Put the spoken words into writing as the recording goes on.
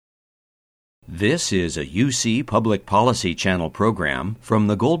This is a UC Public Policy Channel program from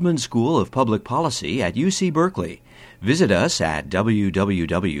the Goldman School of Public Policy at UC Berkeley. Visit us at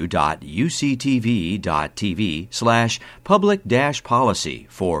www.uctv.tv/public-policy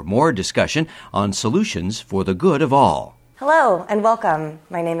for more discussion on solutions for the good of all. Hello and welcome.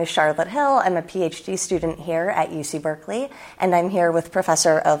 My name is Charlotte Hill. I'm a PhD student here at UC Berkeley, and I'm here with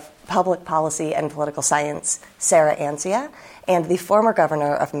Professor of Public Policy and Political Science, Sarah Anzia, and the former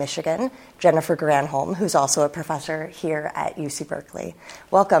governor of Michigan, Jennifer Granholm, who's also a professor here at UC Berkeley.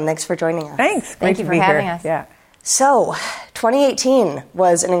 Welcome. Thanks for joining us. Thanks. Thank you for having us. Yeah. So, 2018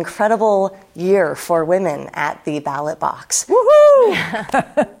 was an incredible year for women at the ballot box.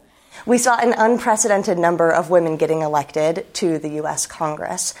 Woohoo! We saw an unprecedented number of women getting elected to the U.S.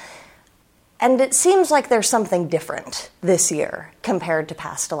 Congress. And it seems like there's something different this year compared to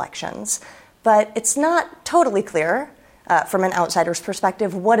past elections. But it's not totally clear from an outsider's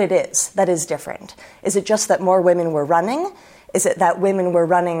perspective what it is that is different. Is it just that more women were running? Is it that women were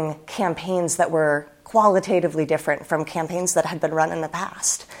running campaigns that were qualitatively different from campaigns that had been run in the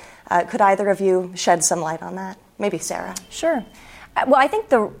past? Could either of you shed some light on that? Maybe Sarah. Sure. Well, I think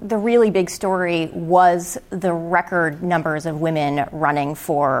the really big story was the record numbers of women running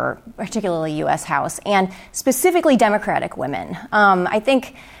for particularly U.S. House, and specifically Democratic women. I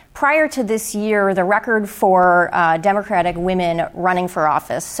think prior to this year, the record for Democratic women running for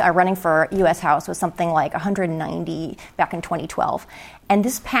office, running for U.S. House, was something like 190 back in 2012. And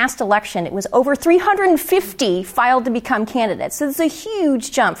this past election, it was over 350 filed to become candidates. So it's a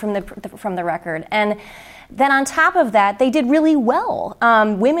huge jump from the record. And then on top of that, they did really well.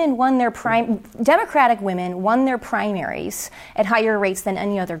 Democratic women won their primaries at higher rates than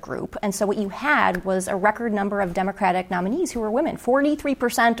any other group. And so what you had was a record number of Democratic nominees who were women,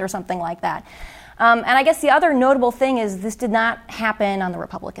 43% or something like that. And I guess the other notable thing is this did not happen on the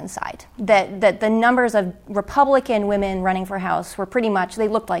Republican side. That the numbers of Republican women running for House were pretty much, they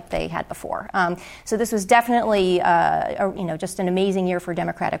looked like they had before. So this was definitely just an amazing year for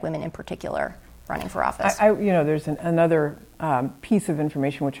Democratic women in particular running for office. There's another piece of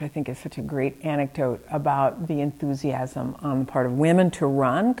information which I think is such a great anecdote about the enthusiasm on the part of women to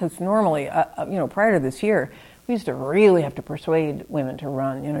run, because normally, prior to this year, we used to really have to persuade women to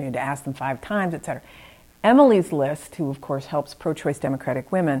run. You had to ask them 5 times, et cetera. Emily's List, who of course helps pro-choice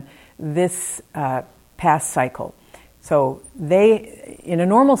Democratic women, this past cycle. So they, in a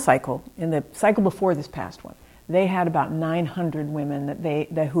normal cycle, in the cycle before this past one, they had about 900 women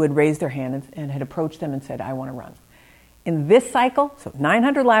who had raised their hand and had approached them and said, I want to run. In this cycle, so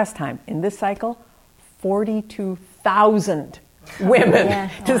 900 last time, in this cycle, 42,000 women. Yeah.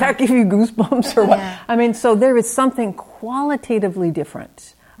 Does that give you goosebumps or what? Yeah. I mean, so there is something qualitatively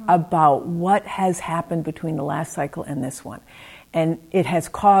different about what has happened between the last cycle and this one. And it has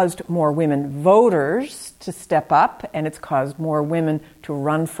caused more women voters to step up, and it's caused more women to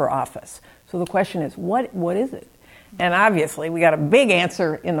run for office. So the question is, what is it? And obviously, we got a big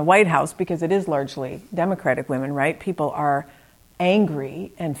answer in the White House because it is largely Democratic women, right? People are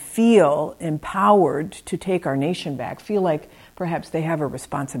angry and feel empowered to take our nation back, feel like perhaps they have a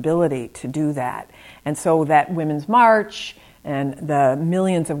responsibility to do that. And so that Women's March and the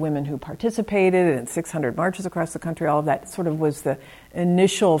millions of women who participated in 600 marches across the country, all of that sort of was the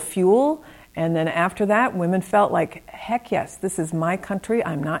initial fuel. And then after that, women felt like, heck yes, this is my country.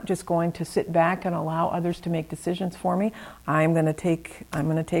 I'm not just going to sit back and allow others to make decisions for me. I'm going to take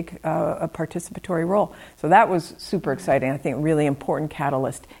a participatory role. So that was super exciting. I think really important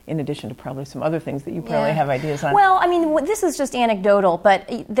catalyst, in addition to probably some other things that you probably have ideas on. Well, I mean, this is just anecdotal,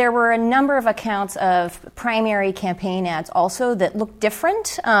 but there were a number of accounts of primary campaign ads also that looked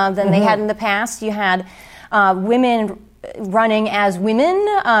different than they had in the past. You had women running as women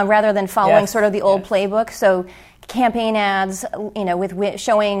rather than following sort of the old playbook. So campaign ads, with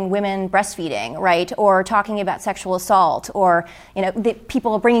showing women breastfeeding, right, or talking about sexual assault, or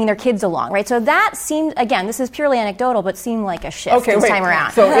people bringing their kids along, right. So that seemed, again, this is purely anecdotal, but seemed like a shift this time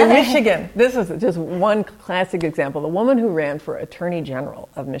around. So in Michigan, this is just one classic example. The woman who ran for Attorney General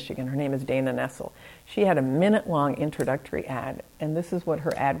of Michigan, her name is Dana Nessel. She had a minute-long introductory ad, and this is what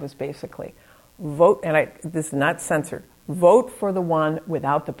her ad was basically: vote, and this is not censored. Vote for the one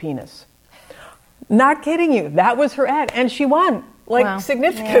without the penis. Not kidding you. That was her ad, and she won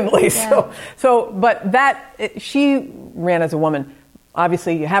significantly. Yeah. She ran as a woman.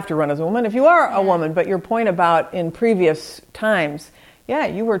 Obviously, you have to run as a woman if you are a woman. But your point about in previous times,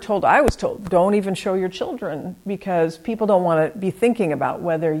 you were told. I was told, don't even show your children because people don't want to be thinking about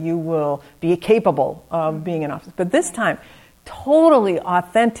whether you will be capable of being in office. But this time, totally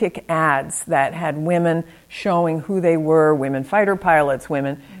authentic ads that had women showing who they were, women fighter pilots,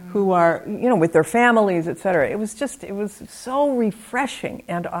 women who are, with their families, et cetera. It was so refreshing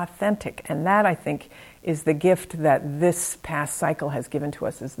and authentic. And that, I think, is the gift that this past cycle has given to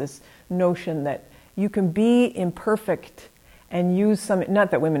us, is this notion that you can be imperfect and use some,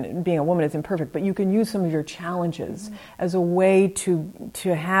 not that being a woman is imperfect, but you can use some of your challenges as a way to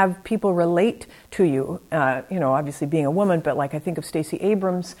have people relate to you. Obviously being a woman, but like I think of Stacey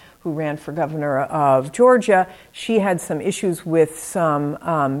Abrams, who ran for governor of Georgia. She had some issues with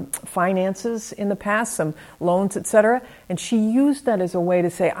some finances in the past, some loans, et cetera, and she used that as a way to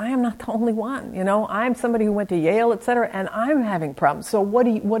say, I am not the only one. I'm somebody who went to Yale, et cetera, and I'm having problems. So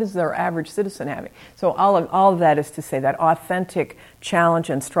what is their average citizen having? So all of that is to say that authentic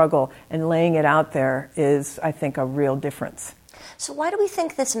challenge and struggle and laying it out there is, I think, a real difference. So why do we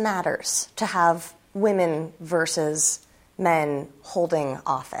think this matters to have women versus men holding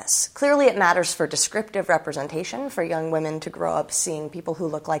office? Clearly it matters for descriptive representation, for young women to grow up seeing people who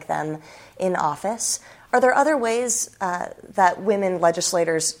look like them in office. Are there other ways that women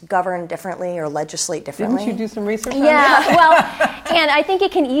legislators govern differently or legislate differently? Didn't you do some research on that? Yeah, well, and I think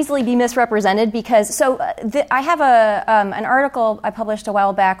it can easily be misrepresented because, I have an article I published a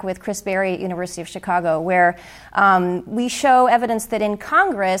while back with Chris Berry at University of Chicago where we show evidence that in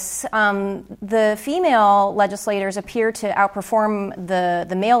Congress, the female legislators appear to outperform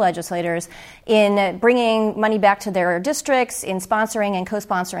the male legislators in bringing money back to their districts, in sponsoring and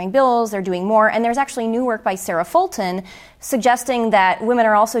co-sponsoring bills. They're doing more, and there's actually new work by Sarah Fulton suggesting that women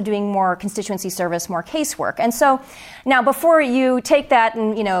are also doing more constituency service, more casework. And so now before you take that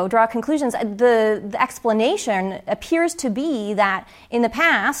and draw conclusions, the explanation appears to be that in the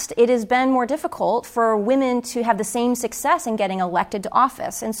past it has been more difficult for women to have the same success in getting elected to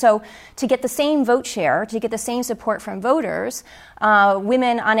office. And so to get the same vote share, to get the same support from voters,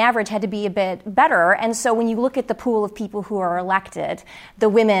 women on average had to be a bit better. And so when you look at the pool of people who are elected, the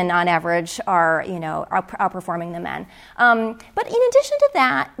women on average are outperforming the men. But in addition to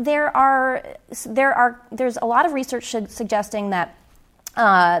that, there's a lot of research suggesting that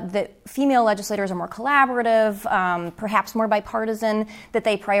female legislators are more collaborative, perhaps more bipartisan, that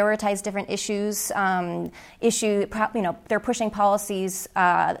they prioritize different issues. They're pushing policies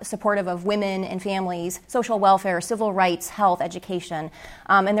supportive of women and families, social welfare, civil rights, health, education,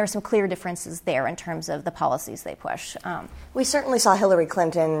 and there are some clear differences there in terms of the policies they push. We certainly saw Hillary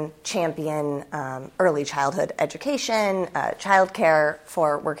Clinton champion early childhood education, child care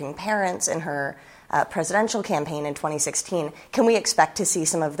for working parents in her presidential campaign in 2016. Can we expect to see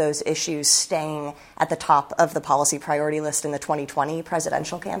some of those issues staying at the top of the policy priority list in the 2020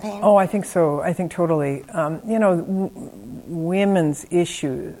 presidential campaign? Oh, I think so. I think totally. Women's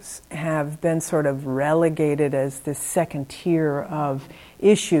issues have been sort of relegated as this second tier of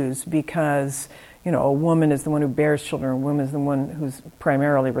issues because, a woman is the one who bears children, a woman is the one who's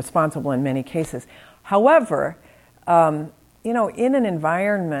primarily responsible in many cases. However, in an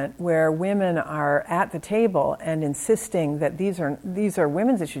environment where women are at the table and insisting that these are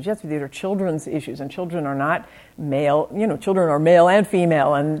women's issues, yes, these are children's issues, and children are not male, children are male and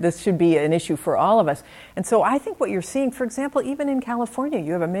female, and this should be an issue for all of us. And so I think what you're seeing, for example, even in California,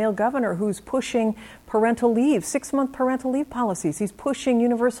 you have a male governor who's pushing parental leave, 6-month parental leave policies. He's pushing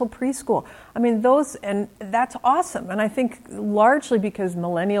universal preschool. I mean, and that's awesome. And I think largely because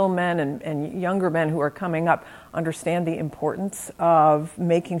millennial men and younger men who are coming up understand the importance of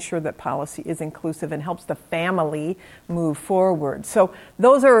making sure that policy is inclusive and helps the family move forward. So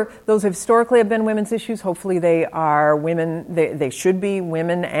those historically have been women's issues. Hopefully they are they should be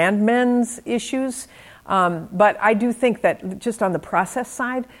women and men's issues. But I do think that just on the process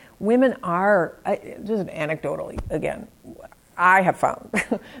side, women are, just anecdotally, again, I have found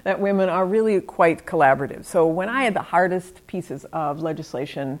that women are really quite collaborative. So when I had the hardest pieces of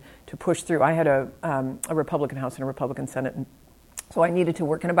legislation to push through, I had a Republican House and a Republican Senate, and so I needed to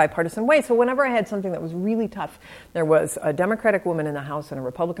work in a bipartisan way. So whenever I had something that was really tough, there was a Democratic woman in the House and a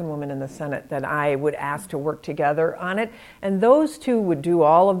Republican woman in the Senate that I would ask to work together on it. And those two would do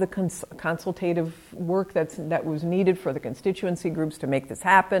all of the consultative work that was needed for the constituency groups to make this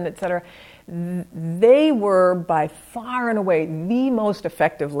happen, et cetera. They were by far and away the most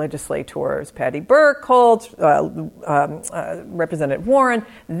effective legislators. Patty Burkholz, Representative Warren,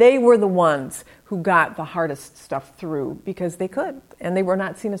 they were the ones who got the hardest stuff through because they could, and they were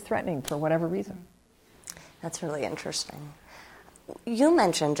not seen as threatening for whatever reason. That's really interesting. You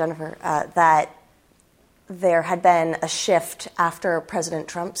mentioned, Jennifer, that there had been a shift after President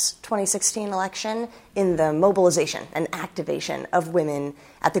Trump's 2016 election in the mobilization and activation of women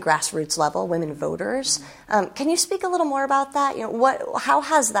at the grassroots level, women voters. Can you speak a little more about that? How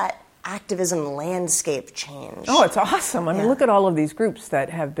has that activism landscape change? Oh, it's awesome. I mean, look at all of these groups that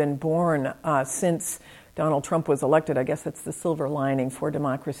have been born since Donald Trump was elected. I guess that's the silver lining for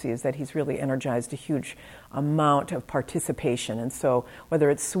democracy, is that he's really energized a huge amount of participation. And so whether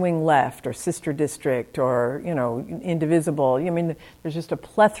it's Swing Left or Sister District or, Indivisible, I mean, there's just a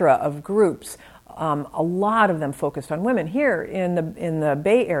plethora of groups. A lot of them focused on women. Here in the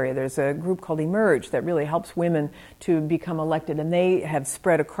Bay Area, there's a group called Emerge that really helps women to become elected, and they have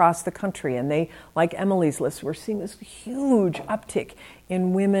spread across the country. And they, like Emily's List, we're seeing this huge uptick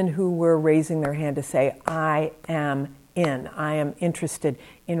in women who were raising their hand to say, I am interested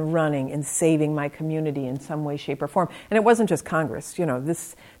in running, in saving my community in some way, shape, or form. And it wasn't just Congress.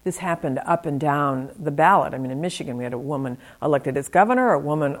 This happened up and down the ballot. I mean, in Michigan, we had a woman elected as governor, a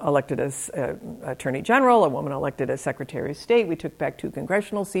woman elected as attorney general, a woman elected as secretary of state. We took back 2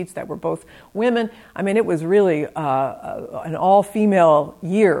 congressional seats that were both women. I mean, it was really an all-female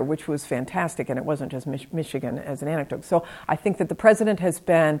year, which was fantastic, and it wasn't just Michigan as an anecdote. So I think that the president has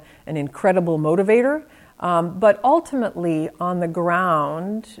been an incredible motivator. But ultimately, on the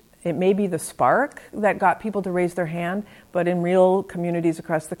ground, it may be the spark that got people to raise their hand, but in real communities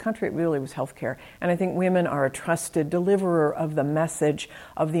across the country, it really was healthcare. And I think women are a trusted deliverer of the message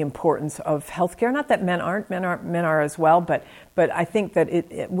of the importance of healthcare. Not that men aren't, men are as well, but I think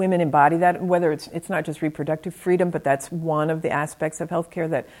that women embody that, whether it's not just reproductive freedom, but that's one of the aspects of healthcare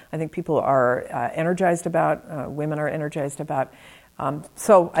that I think people are energized about, women are energized about.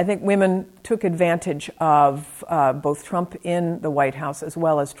 So I think women took advantage of both Trump in the White House as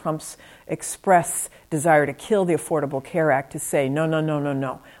well as Trump's express desire to kill the Affordable Care Act to say, no,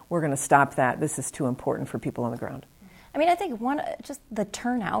 we're going to stop that. This is too important for people on the ground. I mean, I think just the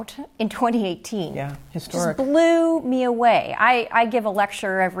turnout in 2018 historic. Just blew me away. I give a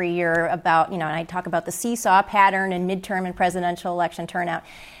lecture every year about, and I talk about the seesaw pattern in midterm and presidential election turnout.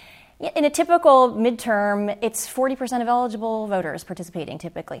 In a typical midterm, it's 40% of eligible voters participating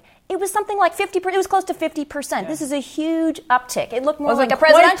typically. It was something like 50%. It was close to 50%. Yeah. This is a huge uptick. It looked more like a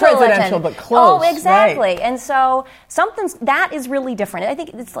presidential election. But close. Oh, exactly. Right. And so that is really different. I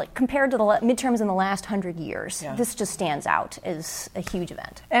think it's like compared to the midterms in the last 100 years, this just stands out as a huge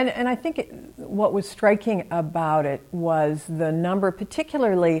event. And I think what was striking about it was the number,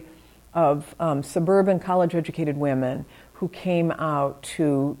 particularly of suburban college-educated women who came out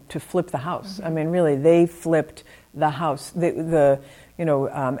to flip the House. I mean, really, they flipped the House. Women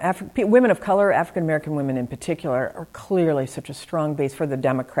of color, African American women in particular, are clearly such a strong base for the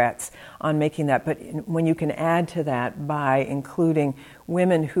Democrats on making that. But when you can add to that by including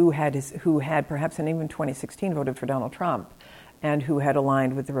women who had perhaps in even 2016 voted for Donald Trump, and who had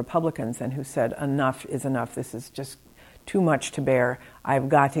aligned with the Republicans and who said, enough is enough. This is just too much to bear. I've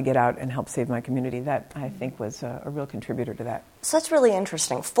got to get out and help save my community. That, I think, was a real contributor to that. So that's really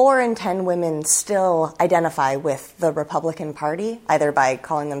interesting. 4 in 10 women still identify with the Republican Party, either by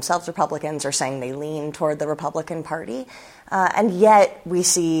calling themselves Republicans or saying they lean toward the Republican Party. And yet we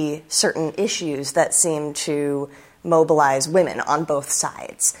see certain issues that seem to mobilize women on both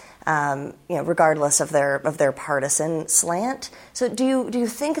sides, regardless of their partisan slant. So do you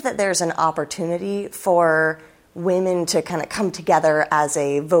think that there's an opportunity for women to kind of come together as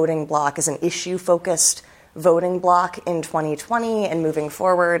a voting bloc, as an issue-focused voting bloc in 2020 and moving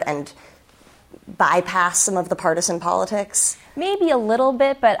forward and bypass some of the partisan politics? Maybe a little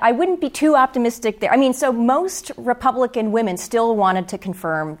bit, but I wouldn't be too optimistic there. I mean, so most Republican women still wanted to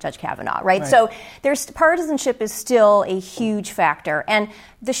confirm Judge Kavanaugh, right? So partisanship is still a huge factor. And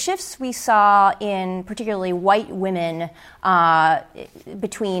the shifts we saw in particularly white women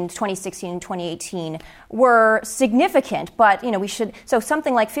between 2016 and 2018 were significant, but so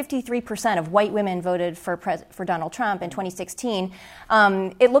something like 53% of white women voted for Donald Trump in 2016.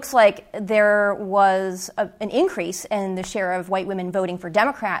 It looks like there was an increase in the share of white women voting for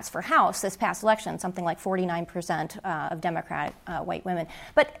Democrats for House this past election, something like 49% of Democratic white women.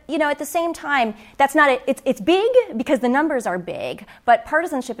 But at the same time, that's not it. It's big because the numbers are big, but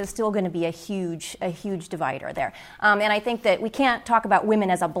partisanship is still going to be a huge divider there. And I think that we can't talk about women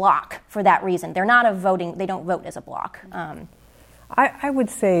as a bloc for that reason. They're not they don't vote as a bloc. I would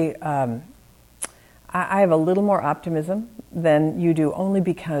say I have a little more optimism than you do, only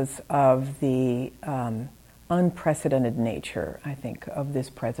because of the unprecedented nature, I think, of this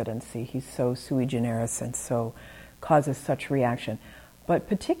presidency. He's so sui generis and so causes such reaction. But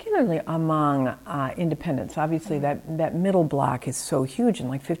particularly among independents, obviously that middle block is so huge, and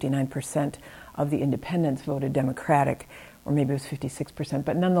like 59% of the independents voted Democratic, or maybe it was 56%,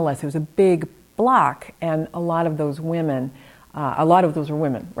 but nonetheless, it was a big block, and a lot of those were women,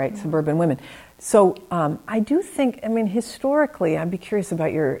 right, suburban women. So I do think, historically, I'd be curious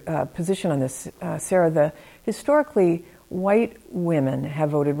about your position on this, Sarah. Historically, white women have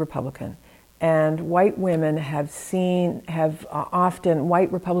voted Republican, and white women white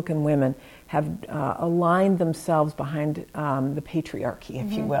Republican women have aligned themselves behind the patriarchy,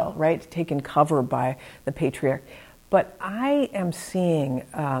 if you will, right? Taken cover by the patriarch. But I am seeing,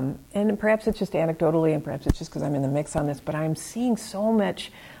 and perhaps it's just anecdotally, and perhaps it's just because I'm in the mix on this, but I'm seeing so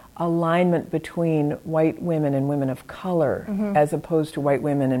much alignment between white women and women of color as opposed to white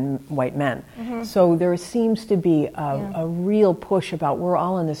women and white men. So there seems to be a real push about we're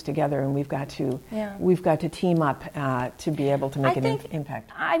all in this together, and we've got to team up to be able to make an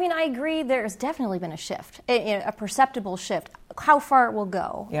impact. I agree. There's definitely been a shift, a perceptible shift. How far it will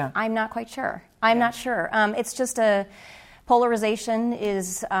go, I'm not quite sure. I'm not sure. It's just polarization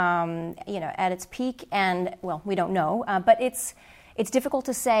is at its peak, and we don't know, but it's difficult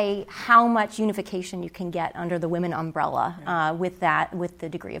to say how much unification you can get under the women umbrella with the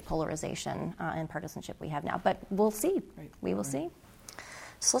degree of polarization and partisanship we have now. But we'll see. We will see.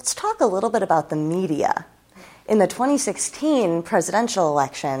 So let's talk a little bit about the media. In the 2016 presidential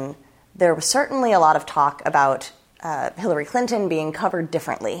election, there was certainly a lot of talk about Hillary Clinton being covered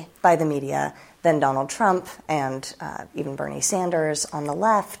differently by the media than Donald Trump and even Bernie Sanders on the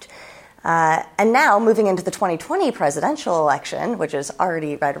left. And now, moving into the 2020 presidential election, which is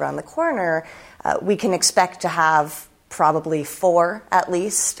already right around the corner, we can expect to have probably 4, at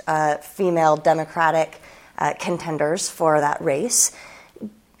least, female Democratic contenders for that race.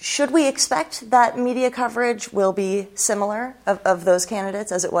 Should we expect that media coverage will be similar of those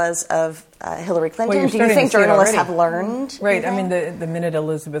candidates as it was of Hillary Clinton? Do you think journalists have learned? Right. The minute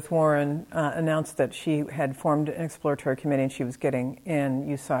Elizabeth Warren announced that she had formed an exploratory committee and she was getting in,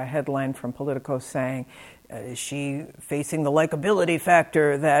 you saw a headline from Politico saying, is she facing the likability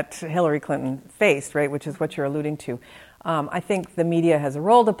factor that Hillary Clinton faced, right, which is what you're alluding to. I think the media has a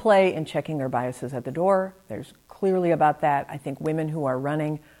role to play in checking their biases at the door. There's clearly about that. I think women who are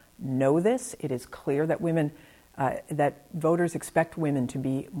running know this. It is clear that that voters expect women to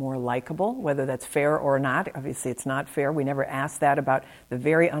be more likable, whether that's fair or not. Obviously, it's not fair. We never asked that about the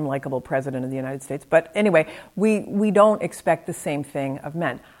very unlikable president of the United States. But anyway, we don't expect the same thing of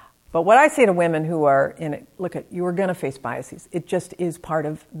men. But what I say to women who are in it, look, you are going to face biases. It just is part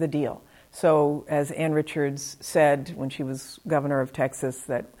of the deal. So as Ann Richards said when she was governor of Texas,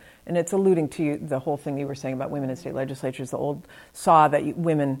 and it's alluding to the whole thing you were saying about women in state legislatures, the old saw that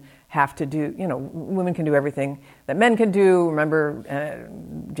women have to do, women can do everything that men can do. Remember,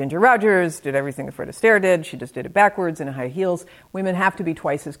 Ginger Rogers did everything that Fred Astaire did. She just did it backwards in high heels. Women have to be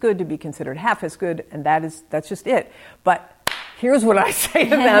twice as good to be considered half as good, and that's just it. But here's what I say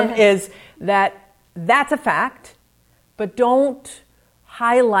to them is that's a fact, but don't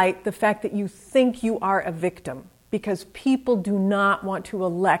highlight the fact that you think you are a victim, because people do not want to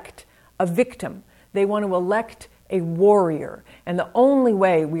elect a victim. They want to elect a warrior. And the only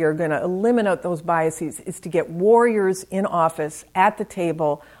way we are going to eliminate those biases is to get warriors in office at the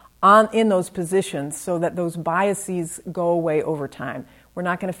table in those positions so that those biases go away over time. We're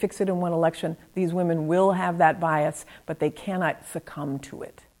not going to fix it in one election. These women will have that bias, but they cannot succumb to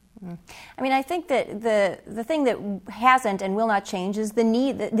it. I think that the thing that hasn't and will not change is the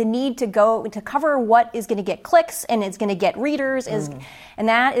need to go to cover what is going to get clicks and is going to get readers, and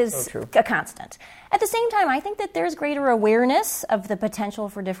that is so a constant. At the same time, I think that there's greater awareness of the potential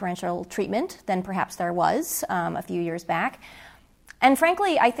for differential treatment than perhaps there was a few years back. And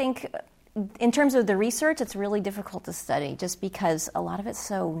frankly, I think in terms of the research, it's really difficult to study just because a lot of it's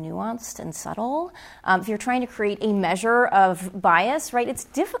so nuanced and subtle. If you're trying to create a measure of bias, right, it's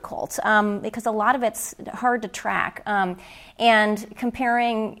difficult because a lot of it's hard to track. And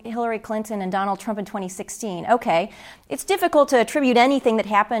comparing Hillary Clinton and Donald Trump in 2016, okay, it's difficult to attribute anything that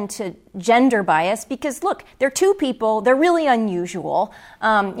happened to gender bias because, look, they're two people, they're really unusual.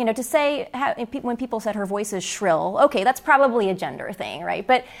 To say, when people said her voice is shrill, okay, that's probably a gender thing, right?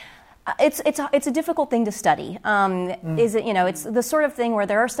 But it's a difficult thing to study. It's the sort of thing where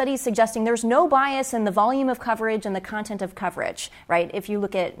there are studies suggesting there's no bias in the volume of coverage and the content of coverage, right? If you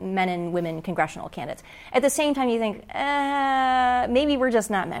look at men and women congressional candidates. At the same time, you think, maybe we're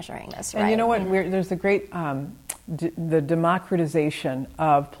just not measuring this, right? And you know what? There's a great, the democratization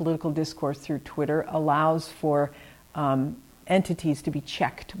of political discourse through Twitter allows for entities to be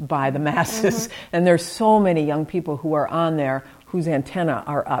checked by the masses. And there's so many young people who are on there whose antenna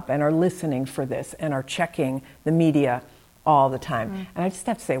are up and are listening for this and are checking the media all the time. And I just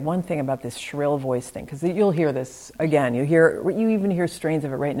have to say one thing about this shrill voice thing, because you'll hear this again. You even hear strains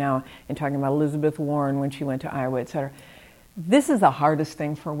of it right now in talking about Elizabeth Warren when she went to Iowa, et cetera. this is the hardest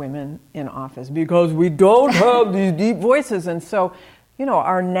thing for women in office because we don't have these deep voices. And so,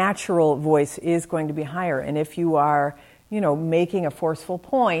 our natural voice is going to be higher. And if you are, making a forceful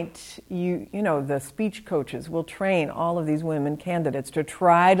point, the speech coaches will train all of these women candidates to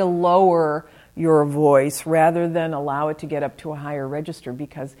try to lower your voice rather than allow it to get up to a higher register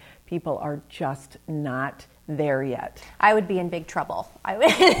because people are just not there yet. I would be in big trouble in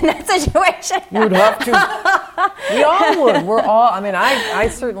that situation. You'd have to. We all would. We're all, I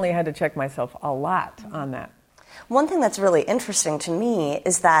certainly had to check myself a lot on that. One thing that's really interesting to me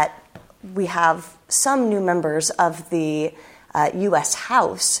is that we have some new members of the U.S.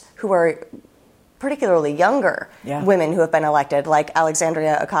 House who are particularly younger women who have been elected, like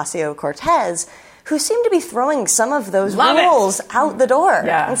Alexandria Ocasio-Cortez, who seem to be throwing some of those rules out the door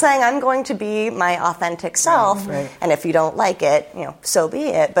and saying, I'm going to be my authentic self, and if you don't like it, so be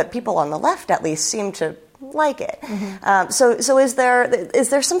it. But people on the left, at least, seem to like it. So is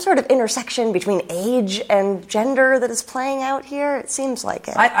there some sort of intersection between age and gender that is playing out here? It seems like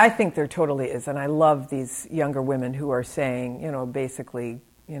it. I think there totally is, and I love these younger women who are saying, basically,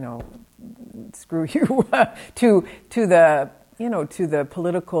 screw you to the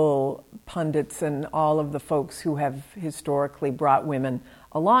political pundits and all of the folks who have historically brought women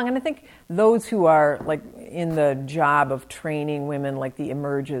along. And I think those who are like in the job of training women, like the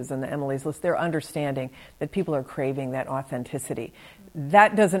Emerges and the Emily's List, they're understanding that people are craving that authenticity.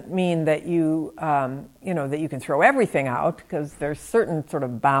 That doesn't mean that you can throw everything out, because there's certain sort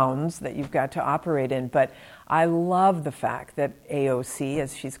of bounds that you've got to operate in. But I love the fact that AOC,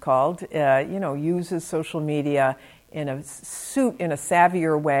 as she's called, uses social media in a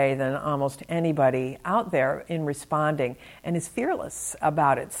savvier way than almost anybody out there in responding, and is fearless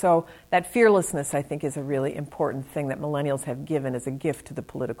about it. So that fearlessness, I think, is a really important thing that millennials have given as a gift to the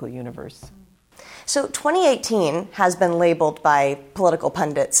political universe. So 2018 has been labeled by political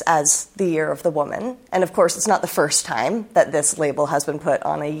pundits as the year of the woman. And of course, it's not the first time that this label has been put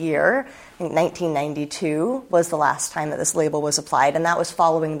on a year. I think 1992 was the last time that this label was applied, and that was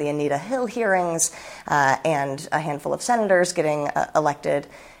following the Anita Hill hearings and a handful of senators getting elected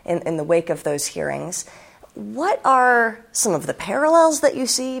in the wake of those hearings. What are some of the parallels that you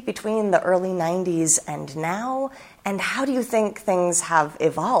see between the early 90s and now? And how do you think things have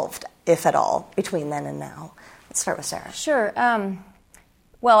evolved, if at all, between then and now? Let's start with Sarah. Sure. There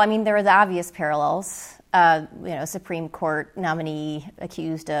are the obvious parallels. Supreme Court nominee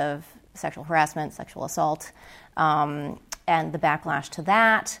accused of sexual harassment, sexual assault, and the backlash to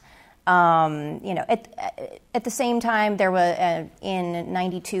that. At the same time, there was in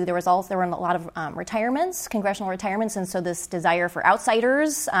 '92 there were a lot of retirements, congressional retirements, and so this desire for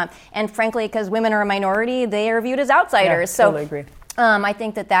outsiders, and frankly, because women are a minority, they are viewed as outsiders. Yeah, totally agree. I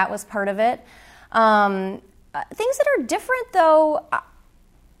think that was part of it. Things that are different, though.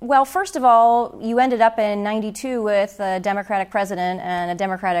 Well, first of all, you ended up in '92 with a Democratic president and a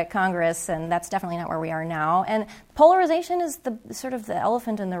Democratic Congress, and that's definitely not where we are now. And polarization is the sort of the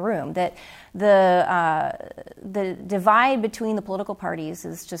elephant in the room. That the divide between the political parties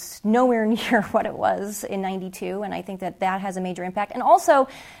is just nowhere near what it was in '92, and I think that has a major impact. And also,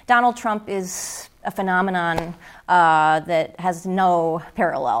 Donald Trump is a phenomenon that has no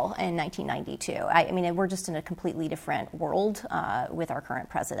parallel in 1992. We're just in a completely different world with our current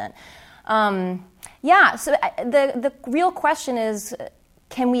president. So the real question is,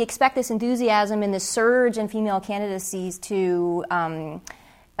 can we expect this enthusiasm and this surge in female candidacies to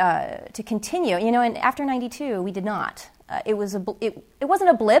continue? And after 92, we did not. It wasn't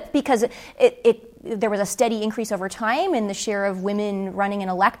a blip, because there was a steady increase over time in the share of women running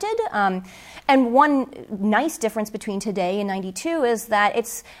and elected. And one nice difference between today and '92 is that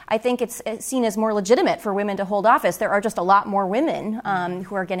I think it's seen as more legitimate for women to hold office. There are just a lot more women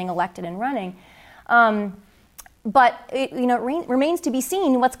who are getting elected and running. But it remains to be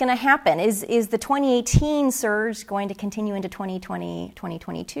seen what's going to happen. Is the 2018 surge going to continue into 2020,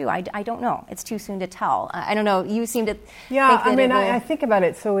 2022? I don't know. It's too soon to tell. I don't know. You seem to think that I think about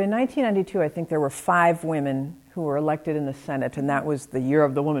it. So in 1992, I think there were 5 women who were elected in the Senate, and that was the year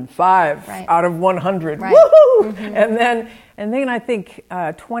of the woman. 5 out of 100. Right. Woohoo! Mm-hmm. And then I think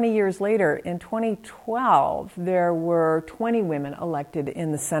 20 years later, in 2012, there were 20 women elected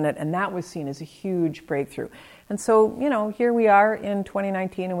in the Senate, and that was seen as a huge breakthrough. And so, here we are in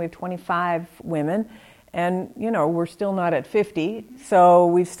 2019, and we have 25 women, and, we're still not at 50, so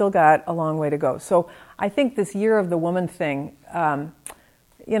we've still got a long way to go. So I think this Year of the Woman thing, I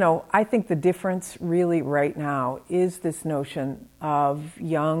think the difference really right now is this notion of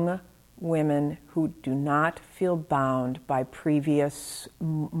young women who do not feel bound by previous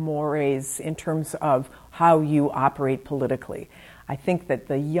mores in terms of how you operate politically. I think that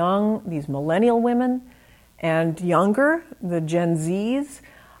these millennial women and younger, the Gen Zs,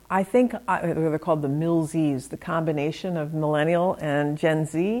 I think they're called the Mil-Zs, the combination of millennial and Gen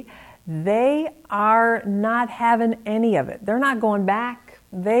Z, they are not having any of it. They're not going back.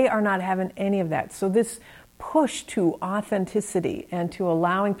 They are not having any of that. So this push to authenticity and to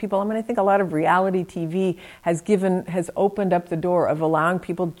allowing people, I think a lot of reality TV has opened up the door of allowing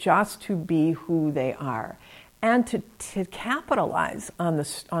people just to be who they are and to capitalize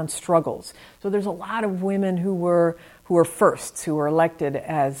on struggles. So there's a lot of women who were firsts, who were elected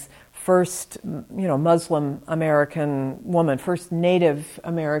as first, Muslim American woman, first Native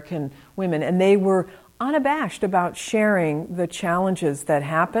American women, and they were unabashed about sharing the challenges that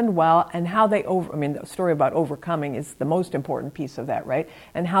happened and how they the story about overcoming is the most important piece of that, right?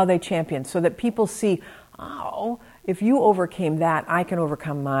 And how they championed so that people see, if you overcame that, I can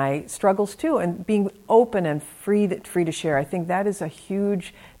overcome my struggles too. And being open and free to share, I think that is a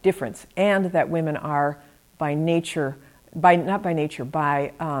huge difference. And that women are by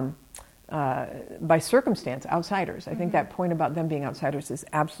circumstance, outsiders. I think that point about them being outsiders is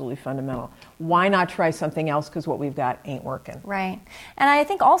absolutely fundamental. Why not try something else because what we've got ain't working? Right. And I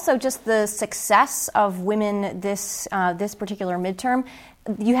think also just the success of women this particular midterm,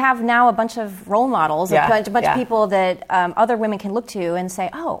 you have now a bunch of role models, a bunch of people that other women can look to and say,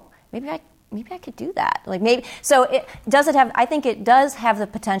 maybe I could do that. I think it does have the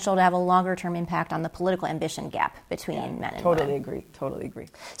potential to have a longer term impact on the political ambition gap between men and women. Totally agree.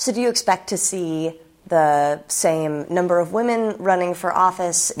 So do you expect to see the same number of women running for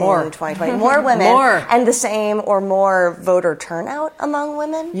office in 2020? More women. And the same or more voter turnout among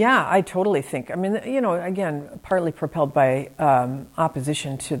women? Yeah, I totally think. Again, partly propelled by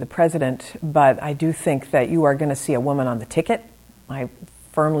opposition to the president, but I do think that you are going to see a woman on the ticket. I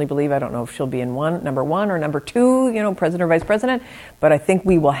firmly believe, I don't know if she'll be in number one or number two, president or vice president, but I think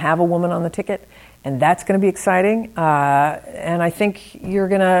we will have a woman on the ticket, and that's going to be exciting. And I think you're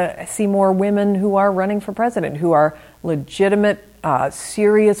going to see more women who are running for president, who are legitimate,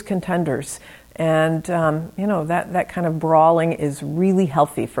 serious contenders. And, that kind of brawling is really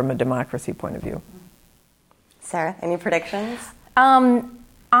healthy from a democracy point of view. Sarah, any predictions?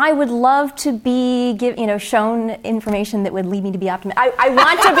 I would love to be shown information that would lead me to be optimistic. I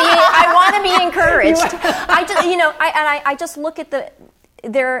want to be encouraged. I just look at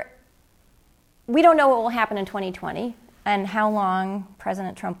we don't know what will happen in 2020 and how long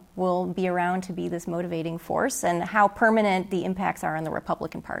President Trump will be around to be this motivating force and how permanent the impacts are on the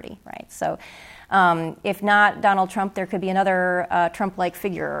Republican Party, right? So if not Donald Trump, there could be another Trump-like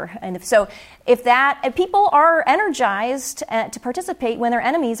figure. And if people are energized to participate when their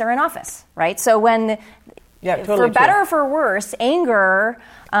enemies are in office, right? So for better or for worse, anger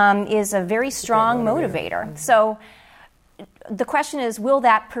is a very strong motivator. Mm-hmm. So the question is, will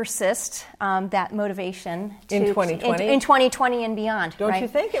that persist, that motivation in 2020? In 2020 and beyond. Don't you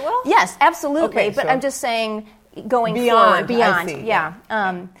think it will? Yes, absolutely. Okay, but I'm just saying going forward. Beyond. I see.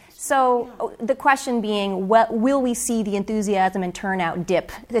 Yeah. So the question being, will we see the enthusiasm and turnout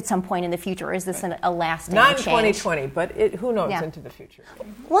dip at some point in the future? Or is this a lasting change? Not in 2020, but who knows into the future.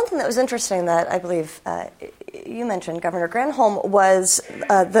 One thing that was interesting that I believe you mentioned, Governor Granholm, was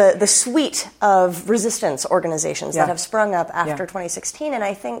the suite of resistance organizations that have sprung up after 2016. And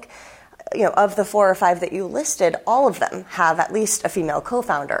I think, of the 4 or 5 that you listed, all of them have at least a female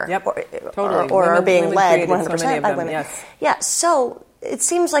co-founder. Yep, or are being led 100% by women. Yes. Yeah, so it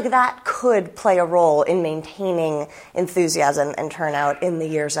seems like that could play a role in maintaining enthusiasm and turnout in the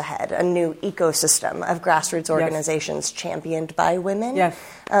years ahead, a new ecosystem of grassroots organizations championed by women. Yes.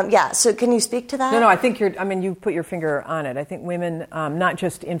 So can you speak to that? No, I think you put your finger on it. I think women, not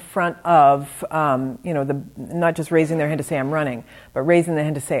just in front of, not just raising their hand to say I'm running, but raising their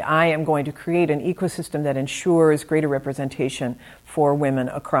hand to say I am going to create an ecosystem that ensures greater representation for women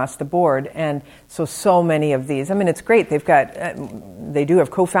across the board. And so many of these, it's great. They do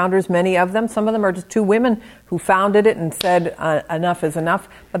have co-founders, many of them. Some of them are just 2 women who founded it and said enough is enough.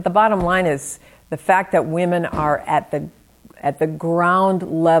 But the bottom line is the fact that women are at the ground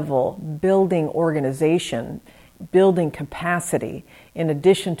level building organization, building capacity, in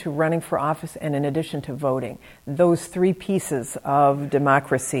addition to running for office and in addition to voting. Those 3 pieces of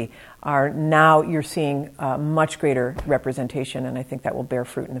democracy are now you're seeing much greater representation, and I think that will bear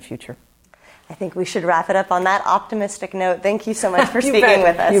fruit in the future. I think we should wrap it up on that optimistic note. Thank you so much for speaking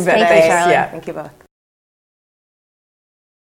with us. You bet. Thank you, Charlotte. Thank you both.